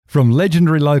From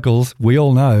legendary locals we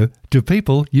all know to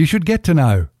people you should get to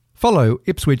know. Follow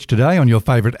Ipswich Today on your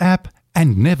favourite app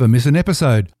and never miss an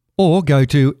episode. Or go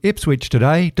to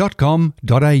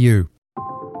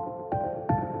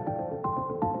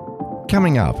ipswichtoday.com.au.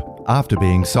 Coming up, after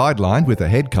being sidelined with a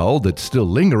head cold that's still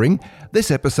lingering, this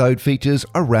episode features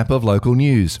a wrap of local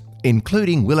news,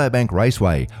 including Willowbank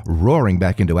Raceway roaring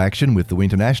back into action with the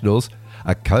Winternationals,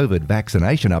 a COVID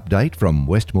vaccination update from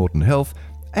Westmoreton Health,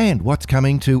 and what's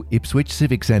coming to Ipswich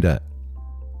Civic Centre.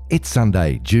 It's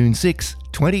Sunday, June 6,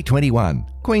 2021,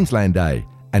 Queensland Day,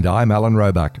 and I'm Alan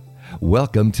Roebuck.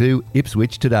 Welcome to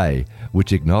Ipswich Today,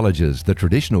 which acknowledges the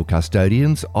traditional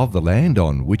custodians of the land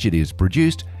on which it is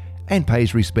produced and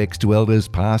pays respects to elders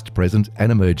past, present and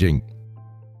emerging.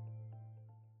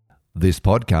 This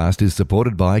podcast is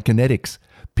supported by Kinetics,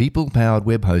 people-powered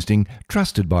web hosting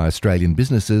trusted by Australian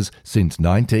businesses since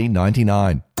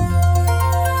 1999.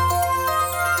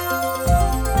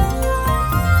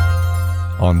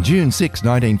 On June 6,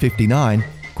 1959,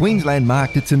 Queensland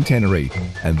marked its centenary,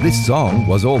 and this song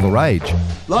was all the rage.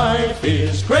 Life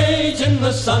is great in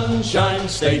the Sunshine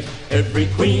State. Every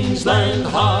Queensland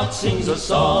heart sings a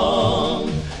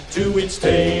song. To its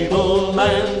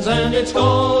tablelands and its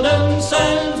golden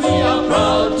sands, we are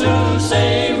proud to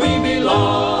say we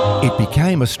belong. It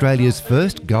became Australia's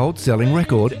first gold-selling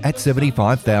record at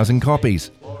 75,000 copies.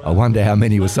 I wonder how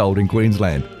many were sold in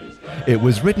Queensland. It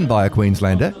was written by a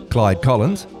Queenslander, Clyde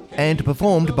Collins, and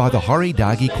performed by the Horry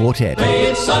Dargie Quartet. May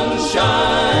its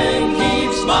sunshine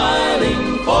keep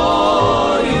smiling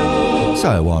for you.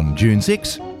 So on June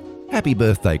 6, happy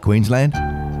birthday, Queensland.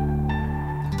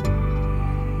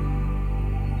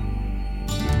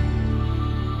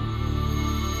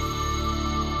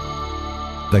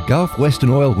 The Gulf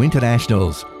Western Oil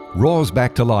Winternationals roars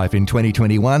back to life in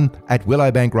 2021 at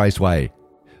Willowbank Raceway.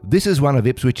 This is one of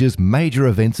Ipswich's major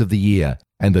events of the year,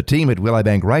 and the team at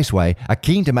Willowbank Raceway are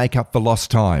keen to make up for lost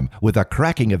time with a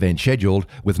cracking event scheduled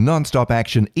with non-stop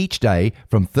action each day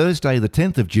from Thursday the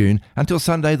 10th of June until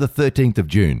Sunday the 13th of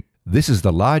June. This is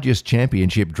the largest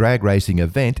championship drag racing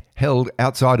event held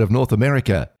outside of North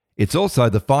America. It's also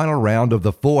the final round of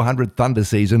the 400 Thunder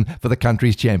season for the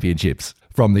country's championships.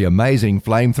 From the amazing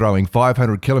flame-throwing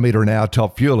 500 km/h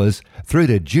top fuelers through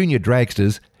to junior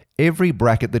dragsters, every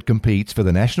bracket that competes for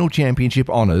the National Championship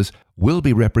honours will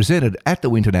be represented at the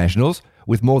Winternationals,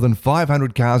 with more than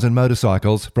 500 cars and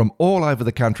motorcycles from all over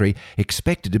the country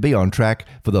expected to be on track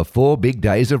for the 4 big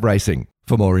days of racing.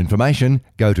 For more information,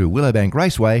 go to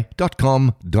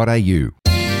willowbankraceway.com.au.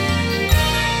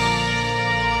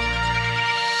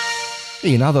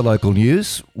 In other local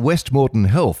news, Westmoreton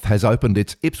Health has opened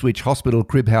its Ipswich Hospital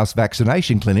Crib House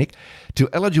vaccination clinic to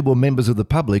eligible members of the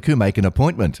public who make an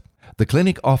appointment. The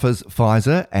clinic offers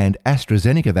Pfizer and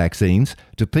AstraZeneca vaccines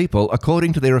to people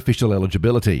according to their official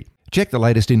eligibility. Check the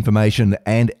latest information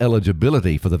and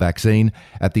eligibility for the vaccine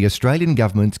at the Australian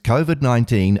Government's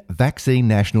COVID-19 Vaccine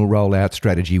National Rollout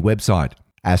Strategy website.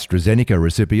 AstraZeneca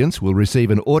recipients will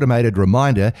receive an automated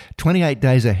reminder 28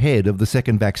 days ahead of the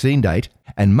second vaccine date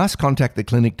and must contact the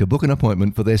clinic to book an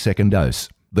appointment for their second dose.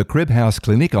 The Crib House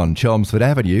Clinic on Chelmsford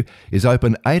Avenue is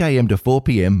open 8 a.m. to 4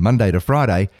 p.m. Monday to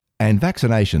Friday, and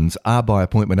vaccinations are by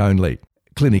appointment only.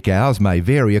 Clinic hours may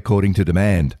vary according to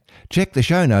demand. Check the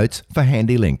show notes for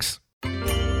handy links.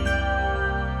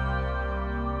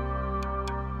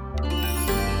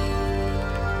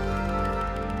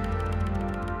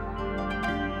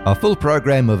 A full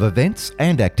program of events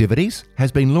and activities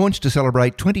has been launched to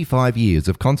celebrate 25 years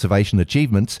of conservation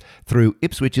achievements through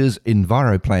Ipswich's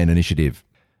EnviroPlan initiative.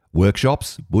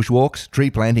 Workshops, bushwalks,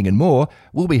 tree planting and more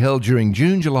will be held during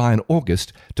June, July and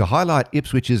August to highlight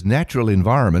Ipswich's natural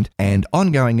environment and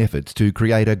ongoing efforts to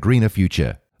create a greener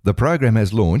future. The program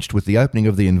has launched with the opening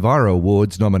of the Enviro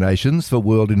Awards nominations for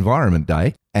World Environment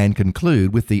Day and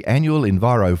conclude with the annual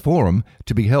Enviro Forum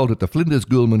to be held at the Flinders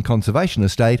Goulman Conservation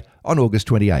Estate on August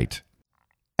 28.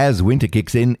 As winter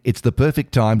kicks in, it's the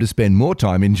perfect time to spend more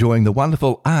time enjoying the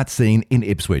wonderful art scene in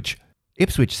Ipswich.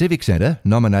 Ipswich Civic Centre,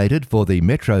 nominated for the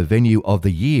Metro Venue of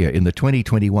the Year in the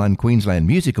 2021 Queensland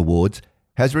Music Awards,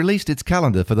 has released its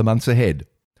calendar for the months ahead.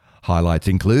 Highlights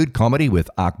include comedy with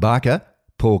Ark Barker,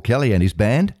 Paul Kelly and his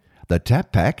band, The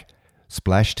Tap Pack,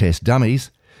 Splash Test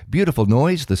Dummies, Beautiful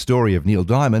Noise, The Story of Neil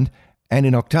Diamond, and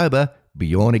in October,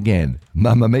 Bjorn Again,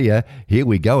 Mamma Mia, Here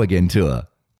We Go Again tour.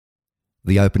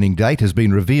 The opening date has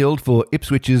been revealed for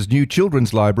Ipswich's new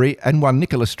children's library and 1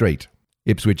 Nicholas Street.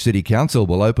 Ipswich City Council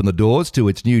will open the doors to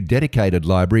its new dedicated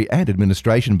library and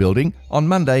administration building on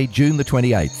Monday, June the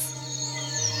 28th.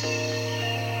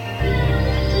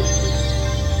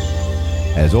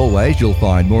 As always, you'll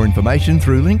find more information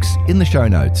through links in the show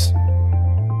notes.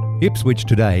 Ipswich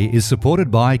Today is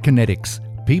supported by Kinetics,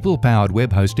 people-powered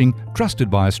web hosting trusted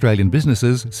by Australian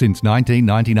businesses since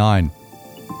 1999.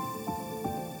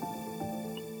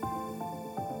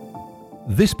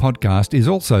 This podcast is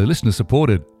also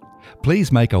listener-supported.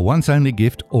 Please make a once-only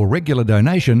gift or regular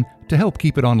donation to help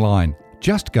keep it online.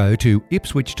 Just go to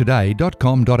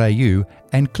ipswichtoday.com.au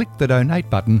and click the donate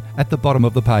button at the bottom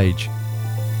of the page.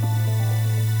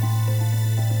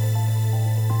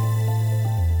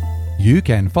 You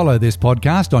can follow this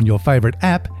podcast on your favourite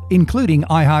app, including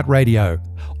iHeartRadio,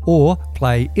 or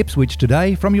play Ipswich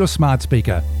Today from your smart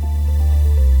speaker.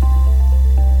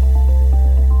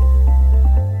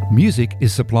 Music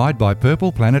is supplied by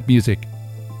Purple Planet Music.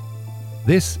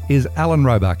 This is Alan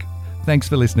Roebuck. Thanks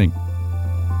for listening.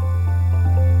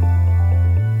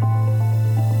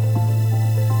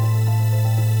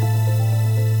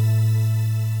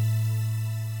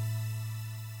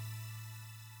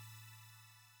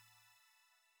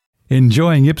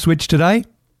 Enjoying Ipswich Today?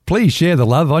 Please share the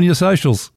love on your socials.